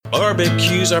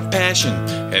Barbecue's our passion,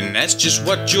 and that's just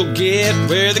what you'll get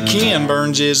where the Ken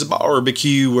Burns is a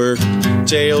barbecuer.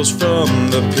 Tales from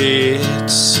the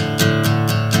Pits.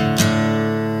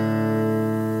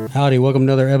 Howdy, welcome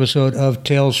to another episode of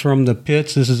Tales from the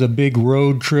Pits. This is a big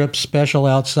road trip special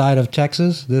outside of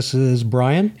Texas. This is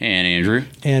Brian. And Andrew.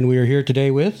 And we are here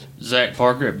today with Zach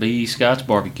Parker at B. Scott's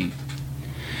Barbecue.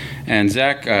 And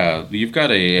Zach, you've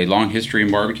got a long history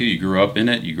in barbecue. You grew up in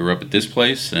it. You grew up at this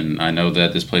place, and I know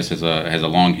that this place has a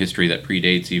long history that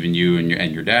predates even you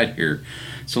and your dad here.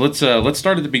 So let's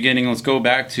start at the beginning. Let's go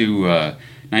back to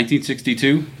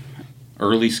 1962.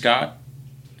 Early Scott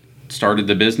started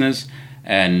the business,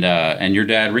 and your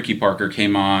dad Ricky Parker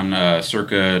came on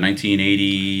circa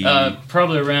 1980.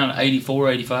 Probably around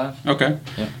 84, 85. Okay.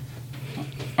 Yeah.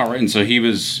 All right, and so he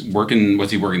was working. Was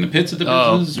he working the pits at the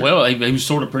business? Well, he was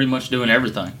sort of pretty much doing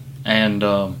everything. And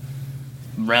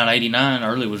around 89,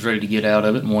 Early was ready to get out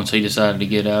of it. And once he decided to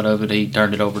get out of it, he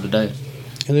turned it over to Dad.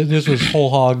 And this was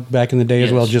whole hog back in the day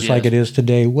as well, just like it is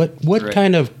today. What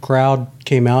kind of crowd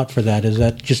came out for that? Is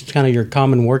that just kind of your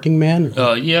common working man?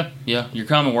 Yeah. Your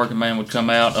common working man would come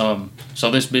out.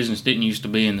 So this business didn't used to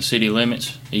be in the city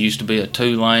limits. It used to be a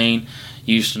 2-lane.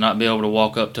 You used to not be able to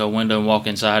walk up to a window and walk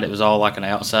inside. It was all like an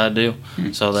outside deal.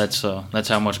 So that's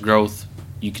how much growth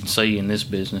you can see in this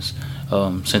business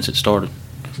since it started.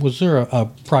 Was there a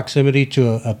proximity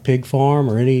to a pig farm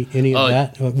or any of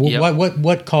that? Yep.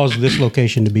 What caused this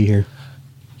location to be here?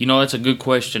 You know, that's a good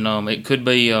question. It could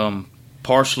be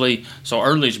partially. So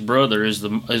Early's brother is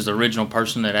the original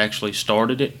person that actually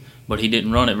started it, but he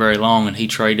didn't run it very long, and he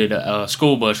traded a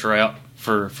school bus route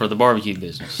for the barbecue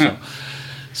business.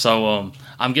 So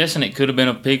I'm guessing it could have been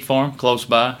a pig farm close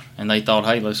by, and they thought,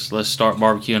 hey, let's start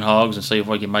barbecuing hogs and see if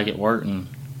we can make it work, and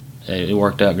it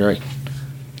worked out great.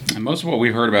 And most of what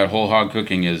we've heard about whole hog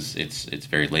cooking is it's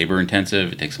very labor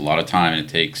intensive. It takes a lot of time, and it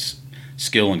takes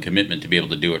skill and commitment to be able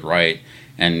to do it right.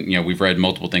 And we've read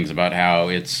multiple things about how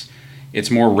it's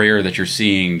more rare that you're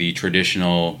seeing the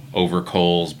traditional over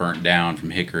coals burnt down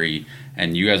from hickory,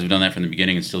 and you guys have done that from the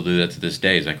beginning and still do that to this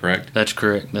day. Is that correct? That's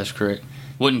correct.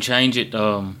 Wouldn't change it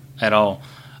at all.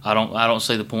 I don't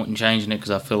see the point in changing it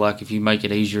because I feel like if you make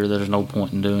it easier, there's no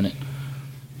point in doing it.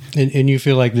 And you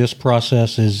feel like this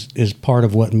process is part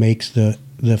of what makes the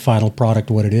final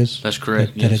product what it is? That's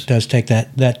correct. That it does take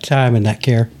that time and that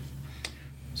care.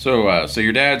 So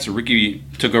your dad, Ricky,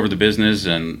 took over the business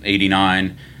in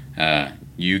 '89.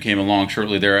 You came along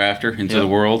shortly thereafter into the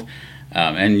world,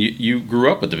 and you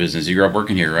grew up with the business. You grew up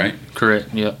working here, right?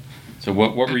 Correct. Yep. So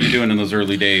what were you doing in those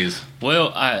early days?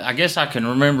 Well, I guess I can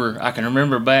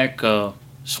remember back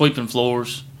sweeping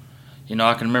floors.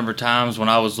 I can remember times when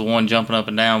I was the one jumping up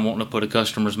and down wanting to put a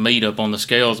customer's meat up on the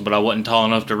scales, but I wasn't tall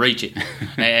enough to reach it.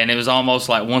 And it was almost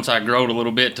like once I growed a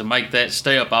little bit to make that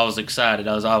step, I was excited.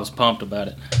 I was pumped about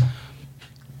it.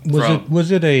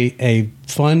 Was it a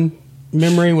fun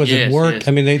memory? Was it work? Yes.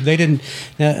 I mean, they didn't.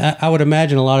 I would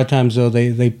imagine a lot of times though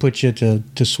they put you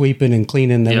to sweeping and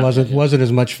cleaning. That wasn't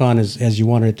as much fun as you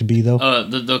wanted it to be though.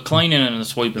 The cleaning and the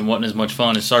sweeping wasn't as much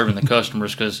fun as serving the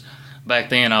customers because back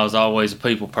then I was always a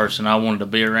people person. I wanted to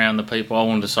be around the people. I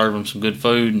wanted to serve them some good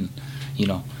food, and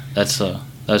that's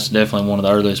definitely one of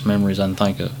the earliest memories I can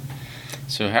think of.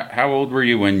 So how old were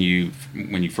you when you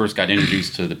first got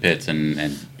introduced to the pits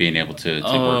and being able to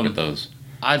work with those?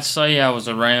 I'd say I was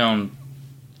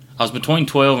between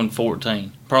 12 and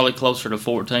 14, probably closer to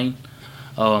 14.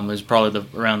 It was probably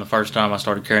around the first time I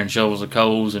started carrying shovels of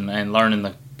coals and learning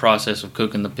the process of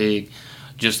cooking the pig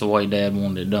just the way Dad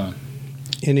wanted it done.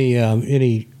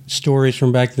 Any stories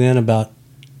from back then about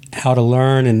how to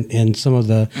learn and some of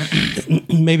the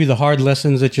maybe the hard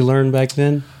lessons that you learned back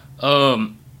then?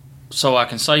 So I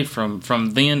can say from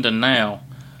then to now,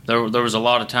 there was a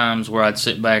lot of times where I'd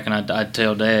sit back and I'd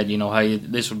tell Dad, hey,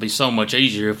 this would be so much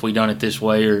easier if we done it this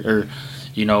way, or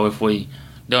if we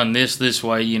done this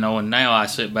way, and now I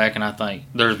sit back and I think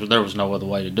there was no other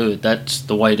way to do it. That's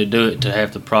the way to do it to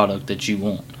have the product that you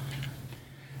want.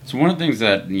 So one of the things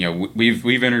that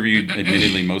we've interviewed,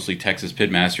 admittedly mostly Texas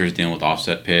pit masters dealing with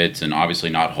offset pits and obviously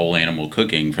not whole animal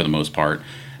cooking for the most part.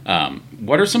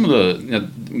 What are some of the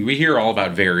we hear all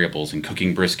about variables in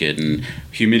cooking brisket and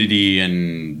humidity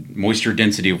and moisture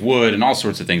density of wood and all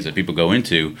sorts of things that people go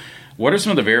into. What are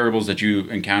some of the variables that you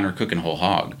encounter cooking whole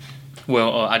hog?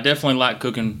 Well, I definitely like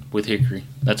cooking with hickory.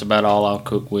 That's about all I'll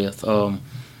cook with.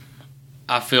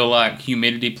 I feel like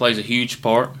humidity plays a huge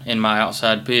part in my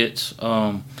outside pits.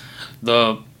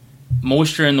 The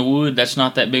moisture in the wood, that's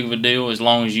not that big of a deal as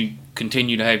long as you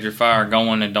continue to have your fire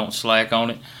going and don't slack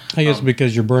on it. I guess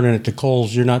because you're burning it to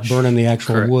coals, you're not burning the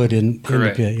actual wood in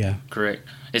the pit. Yeah, correct.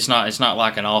 it's not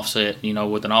like an offset.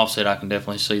 With an offset, I can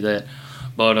definitely see that.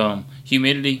 But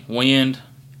humidity, wind,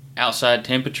 outside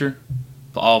temperature,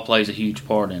 all plays a huge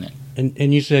part in it.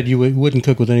 And you said you wouldn't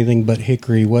cook with anything but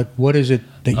hickory. What is it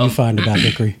that you find about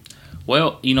hickory?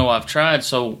 Well, I've tried.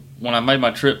 So when I made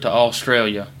my trip to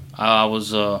Australia,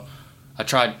 I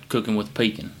tried cooking with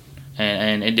pecan,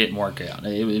 and it didn't work out.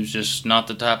 It was just not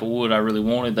the type of wood I really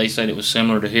wanted. They said it was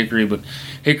similar to hickory, but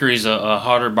hickory's a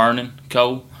hotter burning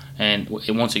coal, and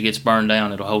once it gets burned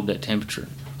down, it'll hold that temperature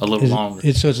a little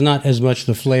longer. So it's not as much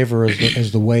the flavor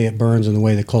as the way it burns and the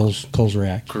way the coals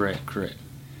react. Correct.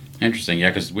 Interesting, yeah,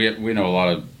 because we know a lot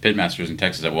of pitmasters in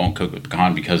Texas that won't cook with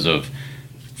pecan because of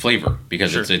flavor,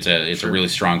 because Sure. it's a really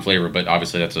strong flavor. But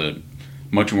obviously, that's a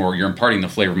much more, you're imparting the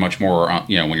flavor much more,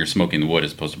 when you're smoking the wood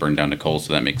as opposed to burn down to coals.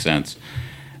 So that makes sense.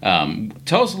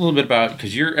 Tell us a little bit about,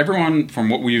 because everyone, from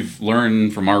what we've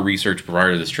learned from our research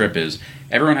prior to this trip, is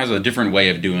everyone has a different way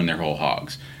of doing their whole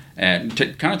hogs. And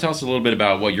to kind of tell us a little bit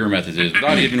about what your method is,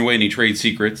 without giving away any trade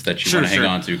secrets that you want to hang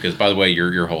on to. Because, by the way,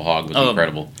 your whole hog was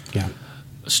incredible. Yeah.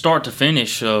 Start to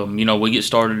finish, we get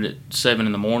started at 7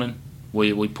 in the morning.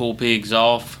 We pull pigs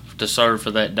off to serve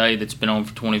for that day that's been on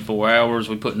for 24 hours.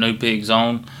 We put new pigs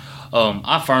on.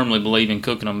 I firmly believe in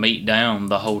cooking a meat down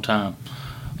the whole time.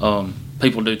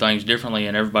 People do things differently,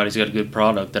 and everybody's got a good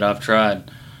product that I've tried.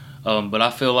 But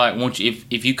I feel like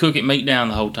if you cook it meat down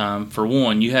the whole time, for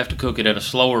one, you have to cook it at a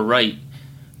slower rate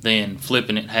than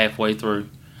flipping it halfway through.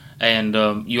 And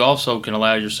you also can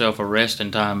allow yourself a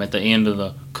resting time at the end of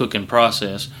the cooking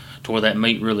process to where that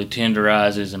meat really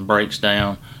tenderizes and breaks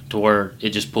down to where it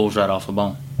just pulls right off the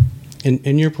bone.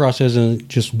 And your process isn't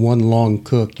just one long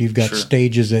cook. You've got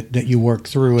stages that you work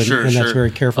through, and that's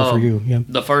very careful for you. Yeah.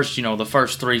 The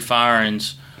first 3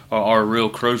 firings are real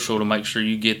crucial to make sure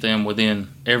you get them within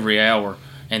every hour.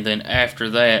 And then after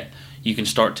that, you can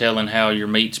start telling how your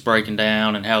meat's breaking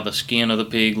down and how the skin of the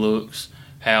pig looks,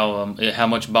 how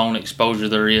much bone exposure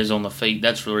there is on the feet.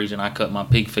 That's the reason I cut my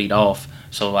pig feet off,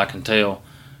 so I can tell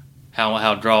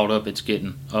how drawed up it's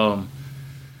getting.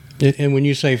 And when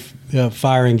you say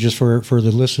firing, just for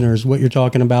the listeners, what you're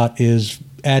talking about is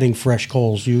adding fresh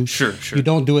coals. Sure. You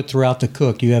don't do it throughout the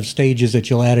cook. You have stages that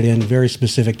you'll add it in, very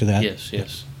specific to that.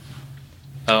 Yes.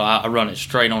 I run it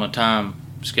straight on a time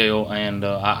scale, and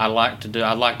I like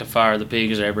to fire the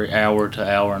pigs every hour to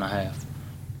hour and a half.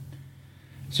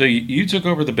 So you took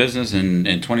over the business in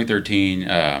 2013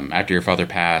 after your father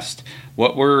passed.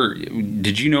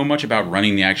 Did you know much about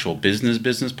running the actual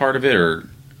business part of it, or?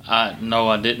 No,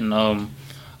 I didn't.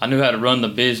 I knew how to run the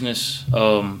business,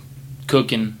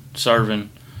 cooking, serving.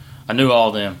 I knew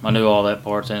all them. I knew all that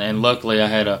parts, and luckily I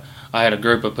had a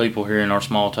group of people here in our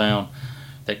small town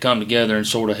that come together and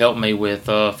sort of helped me with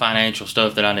financial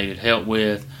stuff that I needed help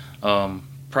with,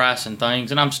 pricing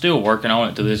things, and I'm still working on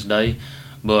it to this day.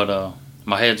 But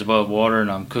my head's above water,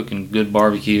 and I'm cooking good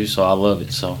barbecue, so I love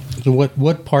it. So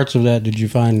what parts of that did you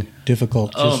find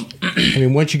difficult?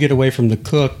 Once you get away from the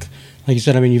cook, like you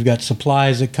said, you've got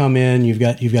supplies that come in, you've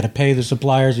got to pay the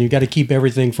suppliers, and you've got to keep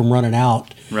everything from running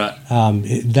out. Right.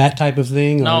 That type of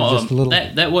thing. No, or just a little.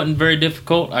 That wasn't very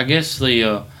difficult. I guess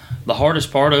the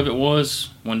hardest part of it was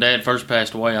when Dad first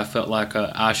passed away. I felt like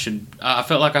I should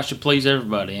please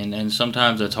everybody, and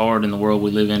sometimes that's hard in the world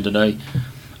we live in today.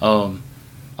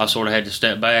 I sort of had to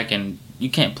step back, and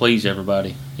you can't please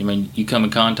everybody. You come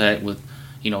in contact with,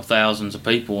 thousands of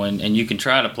people, and you can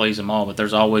try to please them all, but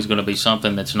there's always going to be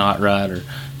something that's not right, or,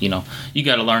 you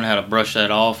got to learn how to brush that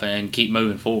off and keep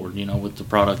moving forward, with the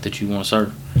product that you want to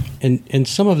serve. And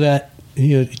some of that,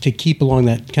 to keep along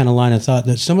that kind of line of thought,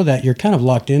 that some of that you're kind of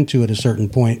locked into at a certain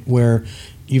point where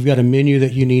you've got a menu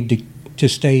that you need to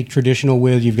stay traditional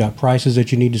with, you've got prices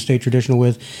that you need to stay traditional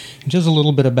with. And just a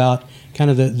little bit about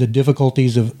kind of the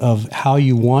difficulties of how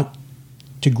you want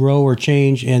to grow or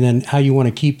change, and then how you want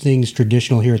to keep things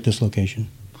traditional here at this location.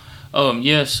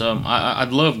 Yes,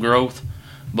 I'd love growth,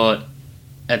 but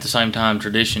at the same time,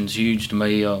 tradition's huge to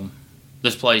me.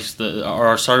 This place,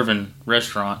 our serving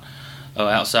restaurant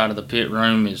outside of the pit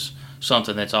room, is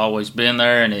something that's always been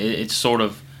there, and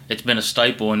it's been a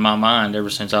staple in my mind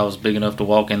ever since I was big enough to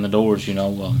walk in the doors,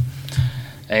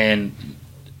 and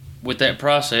with that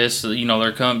process,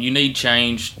 you need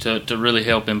change to really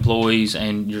help employees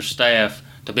and your staff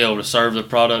to be able to serve the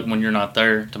product when you're not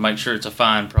there, to make sure it's a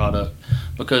fine product,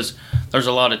 because there's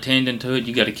a lot of tending to it.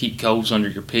 You got to keep coals under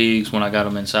your pigs when I got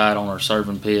them inside on our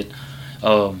serving pit.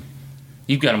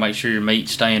 You've got to make sure your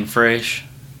meat's staying fresh,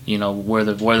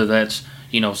 whether that's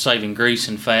saving grease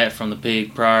and fat from the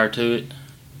pig prior to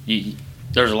it.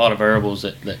 There's a lot of variables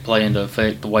that play into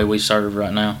effect the way we serve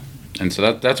right now. And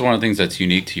so that's one of the things that's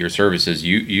unique to your service is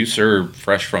you serve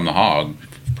fresh from the hog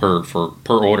per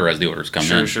order as the orders come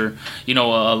in. Sure. You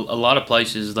know, a lot of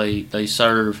places they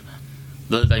serve,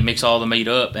 they mix all the meat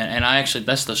up, and I actually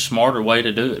that's the smarter way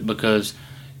to do it, because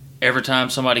every time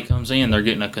somebody comes in, they're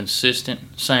getting a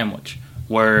consistent sandwich.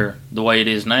 Where the way it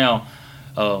is now,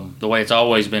 the way it's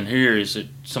always been here is that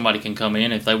somebody can come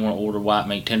in, if they want to order white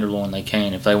meat tenderloin, they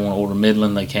can. If they want to order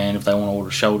Midland, they can. If they want to order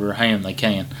shoulder or ham, they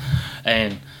can.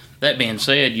 And that being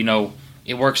said, you know,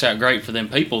 it works out great for them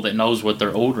people that knows what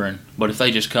they're ordering. But if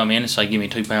they just come in and say, give me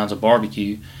 2 pounds of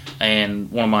barbecue, and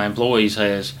one of my employees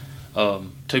has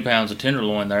 2 pounds of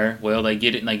tenderloin there, well, they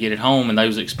get it and they get it home, and they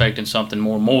was expecting something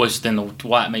more moist than the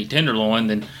white meat tenderloin,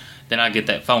 then I get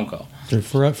that phone call.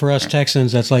 For us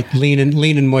Texans, that's like lean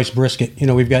and moist brisket. You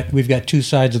know, we've got two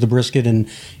sides of the brisket, and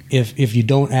if you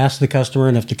don't ask the customer,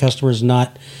 and if the customer is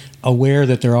not aware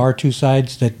that there are two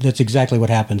sides, that's exactly what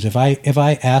happens. If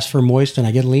I ask for moist and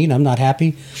I get lean, I'm not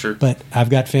happy. Sure. But I've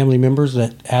got family members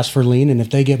that ask for lean, and if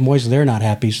they get moist, they're not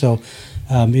happy. So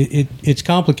it's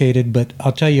complicated. But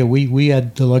I'll tell you, we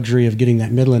had the luxury of getting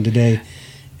that Midland today,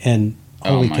 and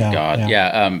holy my cow, God!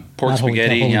 Yeah, pork Not holy cow,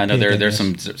 spaghetti. holy I know pig, I there's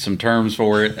guess. some terms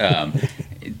for it.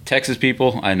 Texas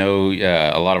people, I know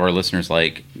a lot of our listeners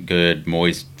like good,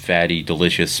 moist, fatty,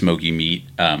 delicious, smoky meat.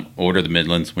 Order the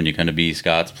Midlands when you come to B.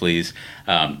 Scott's, please.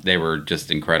 They were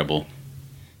just incredible,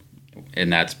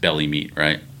 and that's belly meat,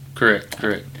 right? Correct.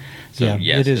 So yeah,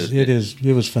 yes,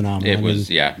 it was phenomenal.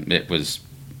 It was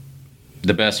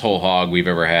the best whole hog we've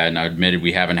ever had, and I admitted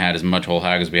we haven't had as much whole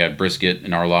hog as we had brisket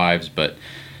in our lives, but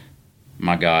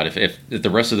my God, if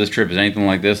the rest of this trip is anything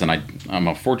like this, and I'm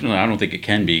unfortunately I don't think it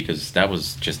can be, because that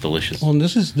was just delicious. Well, and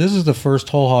this is the first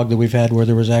whole hog that we've had where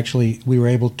there was actually, we were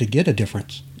able to get a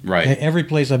difference. Right. Every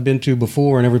place I've been to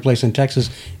before, and every place in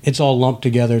Texas, it's all lumped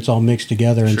together, it's all mixed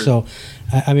together, and Sure. so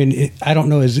I mean, I don't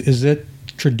know, is it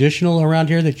traditional around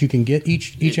here that you can get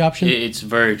each option? It's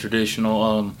very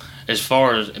traditional. As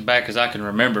far as back as I can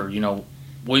remember, you know,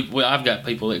 I've got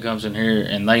people that comes in here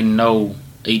and they know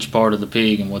each part of the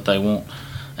pig and what they want.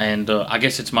 And I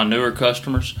guess it's my newer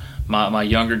customers, my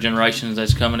younger generations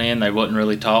that's coming in. They wasn't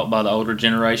really taught by the older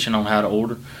generation on how to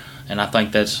order, and I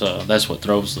think that's what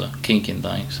throws the kink in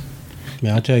things.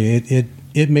 Yeah, I'll tell you,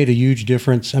 it made a huge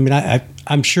difference. I mean,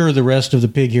 I'm sure the rest of the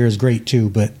pig here is great too,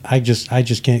 but I just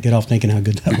can't get off thinking how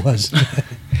good that was.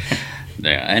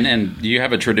 Yeah, and you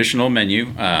have a traditional menu.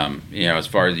 You know, as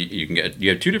far as you can get, you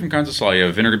have two different kinds of slaw. You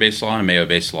have vinegar-based slaw and a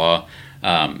mayo-based slaw.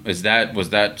 Was that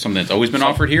something that's always been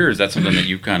offered here, or is that something that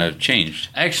you've kind of changed?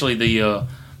 Actually, the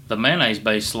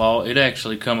mayonnaise-based slaw, it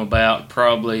actually come about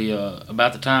probably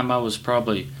about the time I was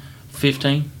probably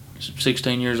 15,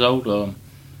 16 years old.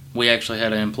 We actually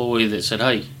had an employee that said,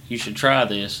 "Hey, you should try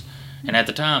this." And at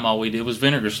the time, all we did was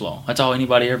vinegar slaw. That's all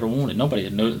anybody ever wanted. Nobody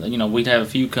had knew. You know, we'd have a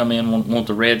few come in want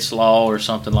the red slaw or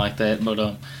something like that.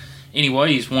 But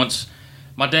anyways, once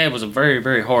my dad was a very,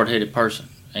 very hard-headed person,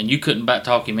 and you couldn't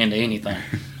talk him into anything.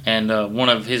 And one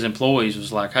of his employees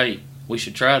was like, "Hey, we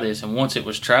should try this." And once it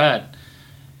was tried,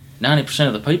 90%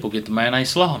 of the people get the mayonnaise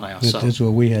slaw now. So That's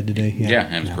what we had today.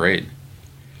 Yeah, it was great.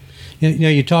 You know,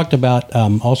 you talked about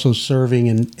also serving,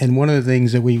 and one of the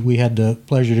things that we had the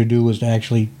pleasure to do was to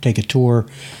actually take a tour.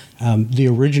 The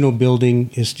original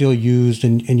building is still used,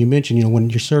 and you mentioned, you know,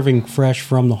 when you're serving fresh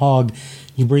from the hog,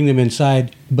 you bring them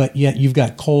inside, but yet you've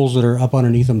got coals that are up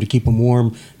underneath them to keep them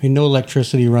warm. I mean, no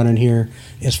electricity running here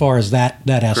as far as that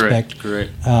aspect.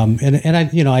 Correct. And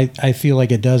I feel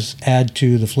like it does add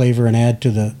to the flavor and add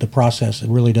to the process. It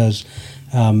really does.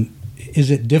 Is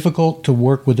it difficult to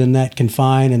work within that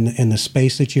confine and the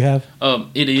space that you have?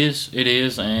 It is,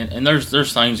 and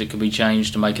there's things that could be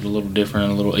changed to make it a little different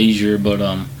and a little easier. But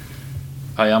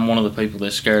hey, I'm one of the people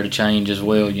that's scared of change as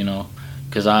well, you know,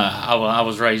 because I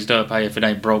was raised up, hey, if it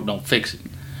ain't broke, don't fix it,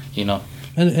 you know.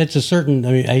 And it's a certain,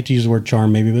 I mean, I hate to use the word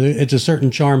charm maybe, but it's a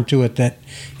certain charm to it that,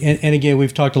 and again,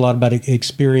 we've talked a lot about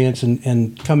experience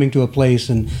and coming to a place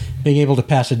and being able to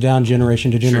pass it down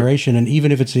generation to generation. Sure. And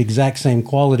even if it's the exact same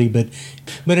quality, but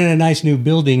in a nice new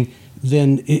building,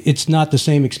 then it's not the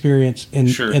same experience, and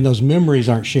Sure. and those memories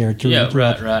aren't shared.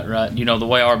 Right. You know, the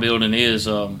way our building is,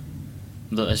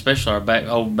 especially our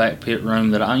old back pit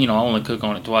room that I only cook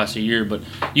on it twice a year, but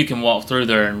you can walk through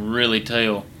there and really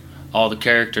tell all the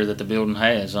character that the building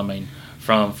has. I mean,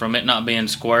 from it not being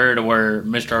square to where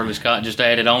Mr. Early Scott just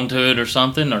added onto it or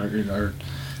something, or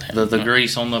the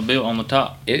grease on the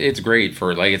top. It's great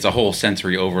for, like, it's a whole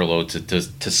sensory overload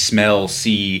to smell,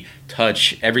 see,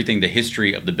 touch everything, the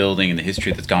history of the building and the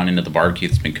history that's gone into the barbecue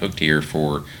that's been cooked here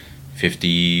for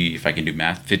 50, if I can do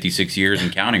math, 56 years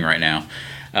and counting right now.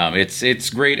 It's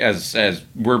great as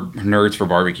we're nerds for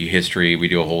barbecue history. We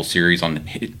do a whole series on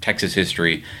Texas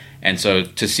history. And so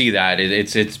to see that,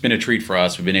 it's been a treat for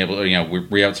us. We've been able to,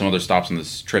 we have some other stops on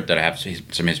this trip that have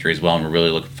some history as well, and we're really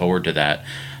looking forward to that.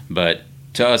 But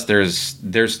to us,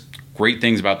 there's great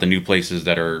things about the new places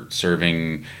that are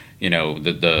serving,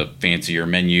 the fancier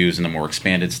menus and the more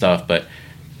expanded stuff. But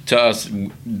to us,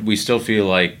 we still feel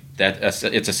like that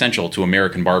it's essential to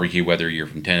American barbecue, whether you're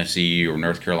from Tennessee or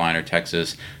North Carolina or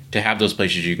Texas, to have those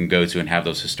places you can go to and have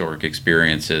those historic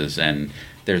experiences. And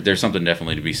there's something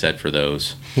definitely to be said for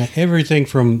those. Yeah, everything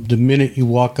from the minute you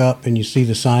walk up and you see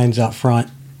the signs out front,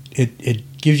 it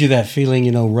gives you that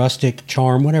feeling, rustic,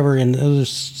 charm, whatever, and those are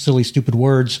silly, stupid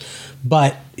words.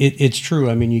 But it's true.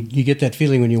 I mean, you get that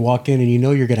feeling when you walk in and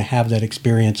you're going to have that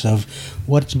experience of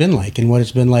what it's been like and what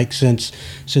it's been like since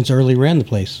Early ran the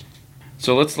place.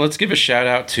 So let's give a shout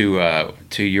out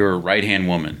to your right hand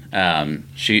woman.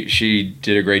 She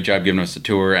did a great job giving us a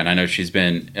tour, and I know she's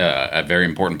been a very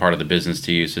important part of the business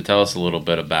to you. So tell us a little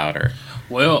bit about her.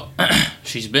 Well,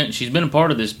 she's been a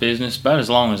part of this business about as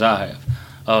long as I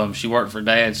have. She worked for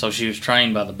Dad, so she was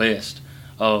trained by the best.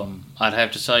 I'd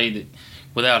have to say that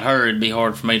without her, it'd be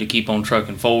hard for me to keep on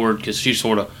trucking forward, because she's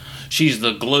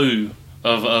the glue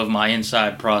of my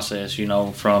inside process.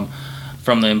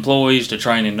 From the employees to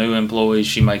training new employees,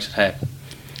 she makes it happen.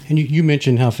 And you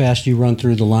mentioned how fast you run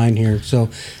through the line here. So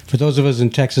for those of us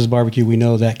in Texas barbecue, we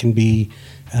know that can be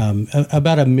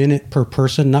about a minute per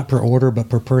person, not per order, but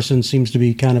per person seems to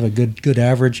be kind of a good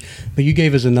average. But you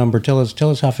gave us a number. Tell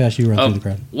us how fast you run through the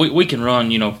crowd. We can run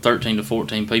 13 to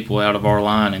 14 people out of our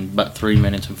line in about 3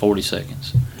 minutes and 40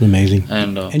 seconds. Amazing.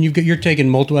 And you're taking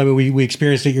multiple. I mean, we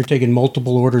experienced that you're taking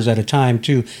multiple orders at a time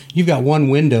too. You've got one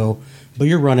window, but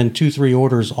you're running 2-3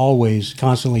 orders always,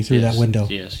 constantly through that window.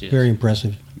 Yes. Very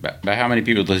impressive. By how many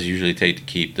people does it usually take to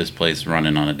keep this place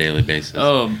running on a daily basis?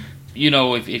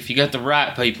 If you got the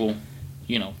right people,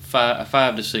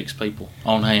 5 to 6 people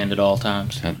on hand at all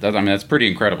times. That's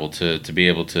pretty incredible to be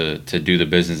able to do the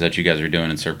business that you guys are doing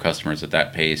and serve customers at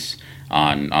that pace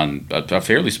on a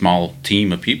fairly small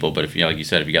team of people. But if like you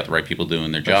said, if you got the right people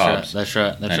doing their jobs, that's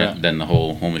right. Then the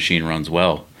whole machine runs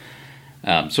well.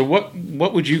 So what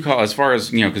would you call, as far as,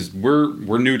 because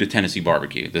we're new to Tennessee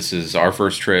barbecue. This is our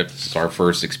first trip. This is our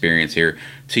first experience here.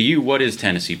 To you, what is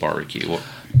Tennessee barbecue?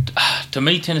 To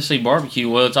me, Tennessee barbecue,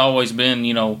 well, it's always been,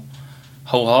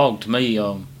 whole hog to me.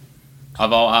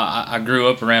 I grew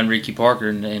up around Ricky Parker,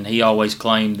 and he always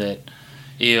claimed that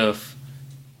if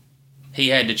he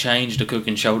had to change to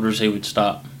cooking shoulders, he would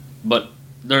stop. But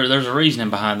there's a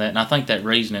reasoning behind that, and I think that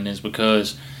reasoning is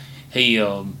because he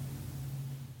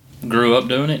grew up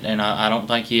doing it, and I don't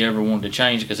think he ever wanted to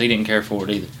change because he didn't care for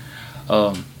it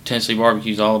either. Tennessee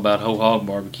barbecue is all about whole hog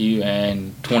barbecue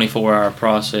and 24-hour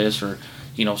process, or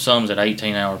some's at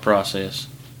 18-hour process.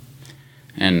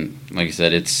 And like I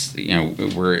said, it's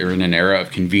we're in an era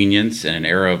of convenience and an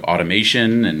era of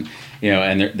automation, and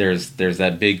there's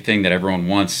that big thing that everyone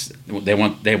wants. They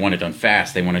want it done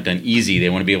fast. They want it done easy.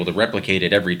 They want to be able to replicate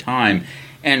it every time.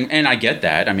 And I get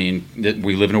that. I mean,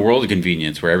 we live in a world of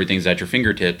convenience where everything's at your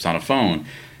fingertips on a phone.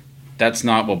 That's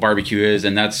not what barbecue is,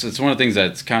 and it's one of the things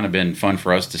that's kind of been fun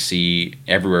for us to see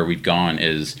everywhere we've gone,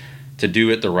 is to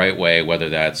do it the right way, whether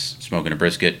that's smoking a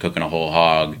brisket, cooking a whole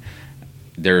hog.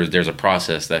 There's a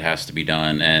process that has to be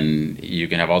done, and you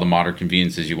can have all the modern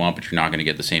conveniences you want, but you're not going to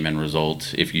get the same end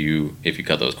result if you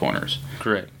cut those corners.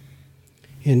 Correct.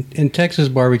 In Texas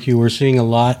barbecue, we're seeing a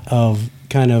lot of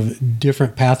kind of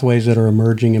different pathways that are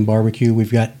emerging in barbecue.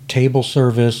 We've got table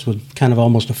service with kind of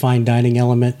almost a fine dining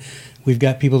element. We've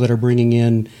got people that are bringing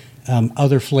in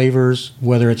other flavors,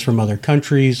 whether it's from other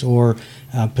countries or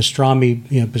pastrami.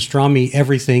 Pastrami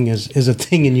everything is a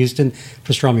thing in Houston.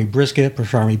 Pastrami brisket,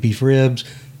 pastrami beef ribs,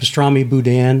 pastrami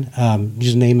boudin,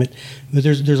 just name it. But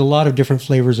there's a lot of different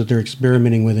flavors that they're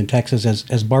experimenting with in Texas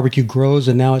as barbecue grows,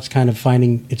 and now it's kind of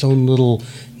finding its own little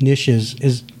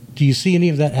niches. Do you see any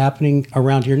of that happening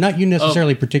around here? Not you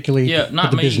necessarily, particularly,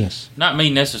 not the me, business. Not me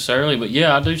necessarily, but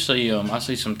yeah, I do see. I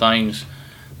see some things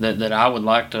that I would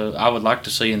like to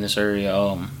see in this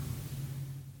area.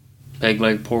 Peg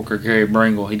leg porker, Gary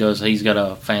Bringle, he's got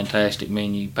a fantastic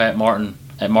menu. Pat Martin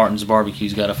at Martin's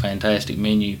Barbecue's got a fantastic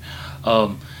menu.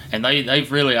 And they've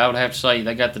really, I would have to say,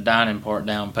 they got the dining part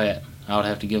down pat. I would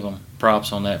have to give them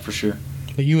props on that for sure.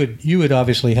 But you would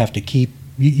obviously have to keep.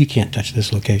 You can't touch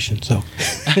this location, so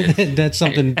that's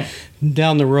something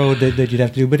down the road that you'd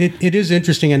have to do. But it is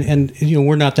interesting, and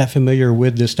we're not that familiar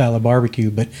with this style of barbecue,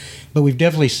 but we've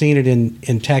definitely seen it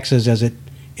in Texas as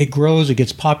it grows, it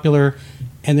gets popular,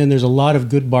 and then there's a lot of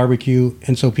good barbecue,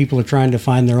 and so people are trying to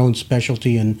find their own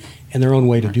specialty and their own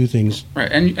way to do things.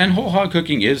 Right, and whole hog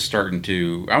cooking is starting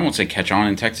to, I won't say catch on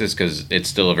in Texas because it's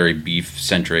still a very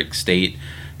beef-centric state,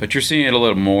 but you're seeing it a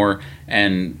little more.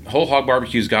 And Whole Hog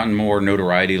Barbecue's gotten more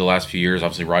notoriety the last few years.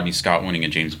 Obviously, Rodney Scott winning a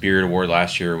James Beard Award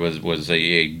last year was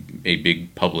a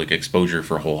big public exposure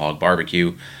for Whole Hog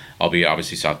Barbecue. Albeit,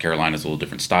 obviously, South Carolina's a little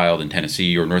different style than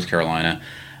Tennessee or North Carolina.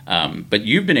 But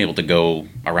you've been able to go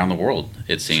around the world,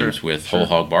 it seems, with Whole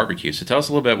Hog Barbecue. So tell us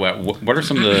a little bit what are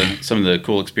some of the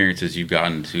cool experiences you've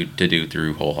gotten to do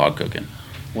through Whole Hog cooking.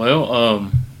 Well,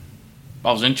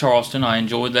 I was in Charleston. I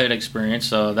enjoyed that experience.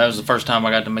 That was the first time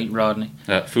I got to meet Rodney.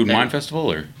 Food and Wine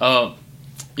Festival, or?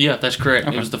 Yeah, that's correct.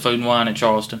 Okay. It was the Food and Wine in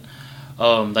Charleston.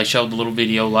 They showed the little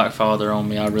video, Like Father, on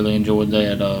me. I really enjoyed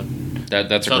that.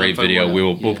 That's a Southern great video.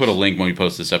 Foodway, We'll put a link when we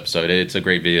post this episode. It's a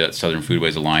great video that Southern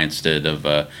Foodways Alliance did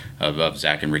of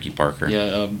Zach and Ricky Parker.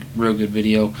 Yeah, real good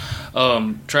video.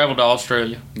 Traveled to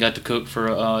Australia. Got to cook for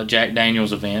a Jack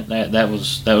Daniels event. That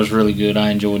was really good.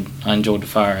 I enjoyed the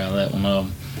fire out of that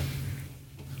one.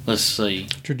 Let's see.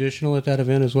 Traditional at that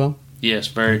event as well? Yes,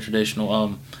 very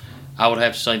traditional. I would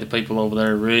have to say the people over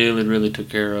there really, really took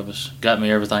care of us. Got me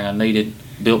everything I needed.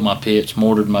 Built my pits,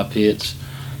 mortared my pits.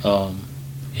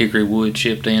 Hickory wood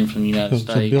shipped in from the United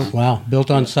States.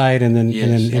 Built on site and then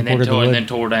imported the wood. And then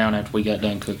tore down after we got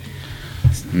done cooking.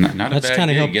 Not that's a bad kind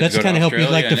of gig. help. Get That's to go kind of to help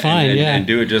you'd like to Australia find, and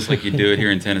do it just like you do it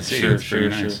here in Tennessee. Sure, It's pretty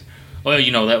nice. Well,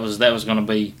 that was going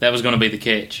to be the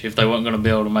catch. If they weren't going to be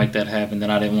able to make that happen,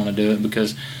 then I didn't want to do it,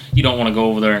 because you don't want to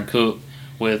go over there and cook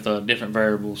with different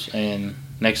variables, and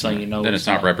next thing you know, then it's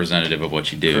not representative of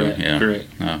what you do. Correct, yeah,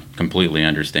 correct. Completely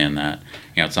understand that.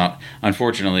 It's not.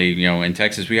 Unfortunately, in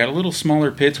Texas we got a little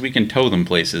smaller pits. We can tow them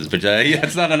places, but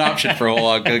it's not an option for whole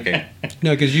hog cooking.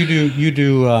 No, because you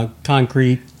do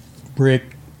concrete,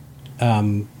 brick.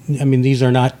 These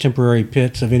are not temporary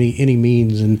pits of any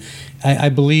means, and I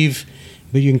believe,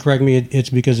 but you can correct me,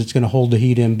 it's because it's going to hold the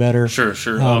heat in better. Sure.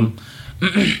 So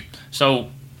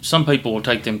some people will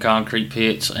take them concrete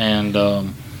pits and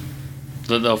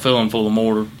they'll fill them full of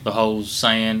mortar, the holes,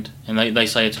 sand, and they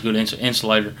say it's a good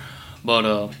insulator.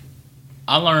 But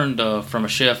I learned from a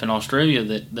chef in Australia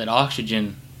that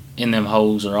oxygen in them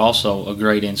holes are also a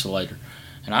great insulator,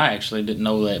 and I actually didn't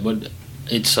know that, but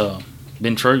it's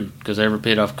been true, because every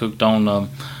pit I've cooked on,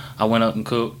 I went up and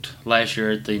cooked last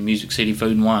year at the Music City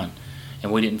Food and Wine,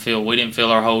 and we didn't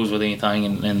fill our holes with anything,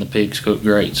 and the pigs cooked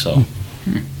great. So.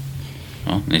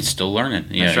 Well, it's still learning.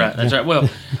 Yeah. That's right. Well,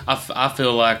 I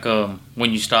feel like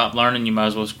when you stop learning, you might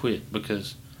as well quit,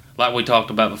 because, like we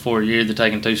talked about before, you're either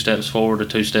taking 2 steps forward or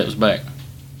 2 steps back.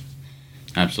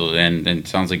 Absolutely, and it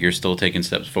sounds like you're still taking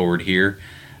steps forward here.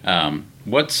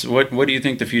 What do you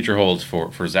think the future holds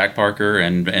for Zach Parker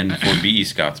and for B.E.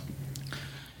 Scott's?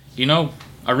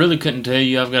 I really couldn't tell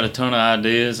you. I've got a ton of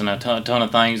ideas and a ton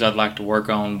of things I'd like to work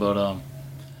on, but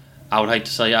I would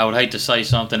hate to say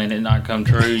something and it not come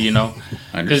true,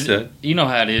 Understood. You know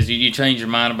how it is. You change your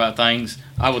mind about things.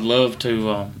 I would love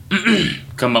to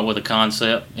come up with a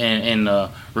concept in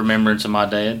remembrance of my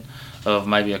dad, of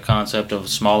maybe a concept of a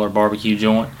smaller barbecue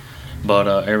joint, but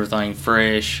everything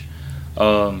fresh.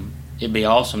 It'd be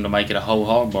awesome to make it a whole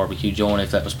hog barbecue joint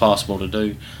if that was possible to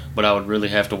do, but I would really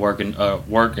have to work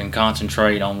and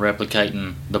concentrate on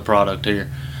replicating the product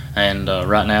here. And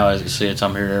right now, as it sits,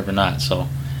 I'm here every night, so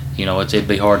it'd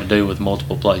be hard to do with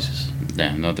multiple places.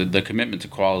 Yeah, no, the commitment to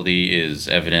quality is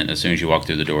evident as soon as you walk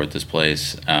through the door at this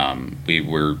place. We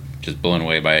were just blown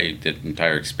away by the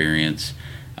entire experience.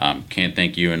 Can't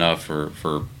thank you enough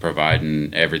for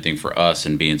providing everything for us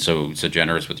and being so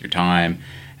generous with your time.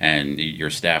 And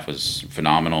your staff was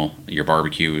phenomenal. Your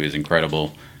barbecue is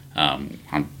incredible.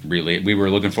 We were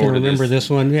looking forward to remember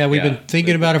this one. Yeah, we've been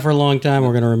thinking about it for a long time.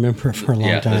 We're going to remember it for a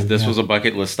long time. This was a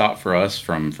bucket list stop for us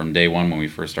from day one when we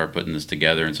first started putting this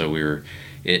together. And so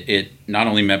it not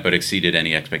only met but exceeded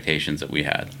any expectations that we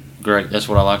had. Great. That's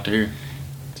what I like to hear.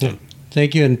 So,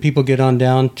 thank you. And people get on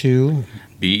down to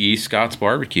B.E. Scott's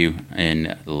Barbecue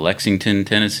in Lexington,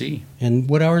 Tennessee. And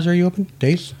what hours are you open?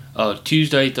 Days?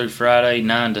 Tuesday through Friday,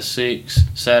 9 to 6.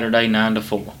 Saturday, 9 to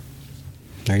 4.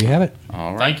 There you have it.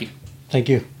 All right. Thank you. Thank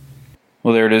you.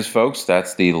 Well, there it is, folks.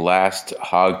 That's the last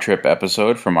Hog Trip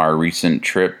episode from our recent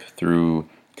trip through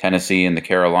Tennessee and the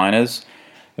Carolinas.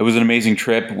 It was an amazing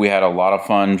trip. We had a lot of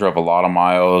fun, drove a lot of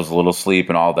miles, a little sleep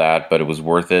and all that, but it was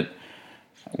worth it.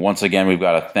 Once again, we've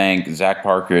got to thank Zach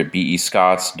Parker at B.E.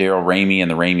 Scott's, Daryl Ramey and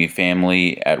the Ramey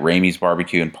family at Ramey's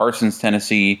Barbecue in Parsons,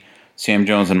 Tennessee, Sam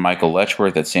Jones and Michael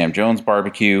Letchworth at Sam Jones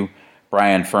Barbecue,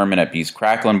 Brian Furman at Beast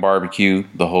Cracklin Barbecue,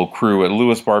 the whole crew at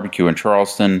Lewis Barbecue in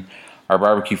Charleston, our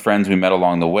barbecue friends we met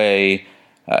along the way,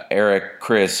 Eric,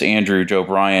 Chris, Andrew, Joe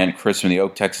Bryant, Chris from the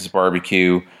Oak, Texas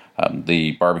Barbecue,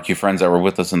 the barbecue friends that were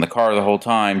with us in the car the whole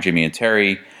time, Jimmy and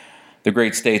Terry, the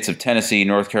great states of Tennessee,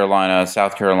 North Carolina,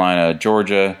 South Carolina,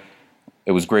 Georgia. It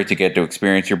It was great to get to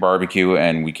experience your barbecue,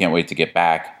 and we can't wait to get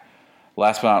back.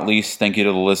 Last but not least, thank you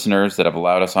to the listeners that have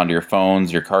allowed us onto your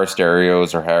phones, your car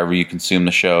stereos, or however you consume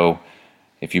the show.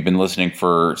 If you've been listening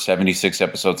for 76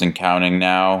 episodes and counting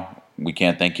now, we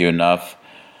can't thank you enough.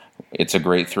 It's a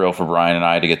great thrill for Brian and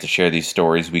I to get to share these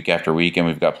stories week after week, and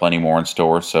we've got plenty more in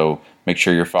store, so make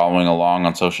sure you're following along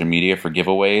on social media for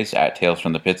giveaways, at Tales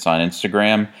from the Pits on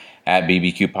Instagram, at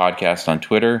BBQ Podcast on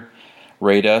Twitter.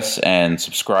 Rate us and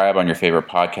subscribe on your favorite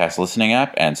podcast listening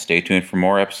app, and stay tuned for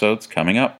more episodes coming up.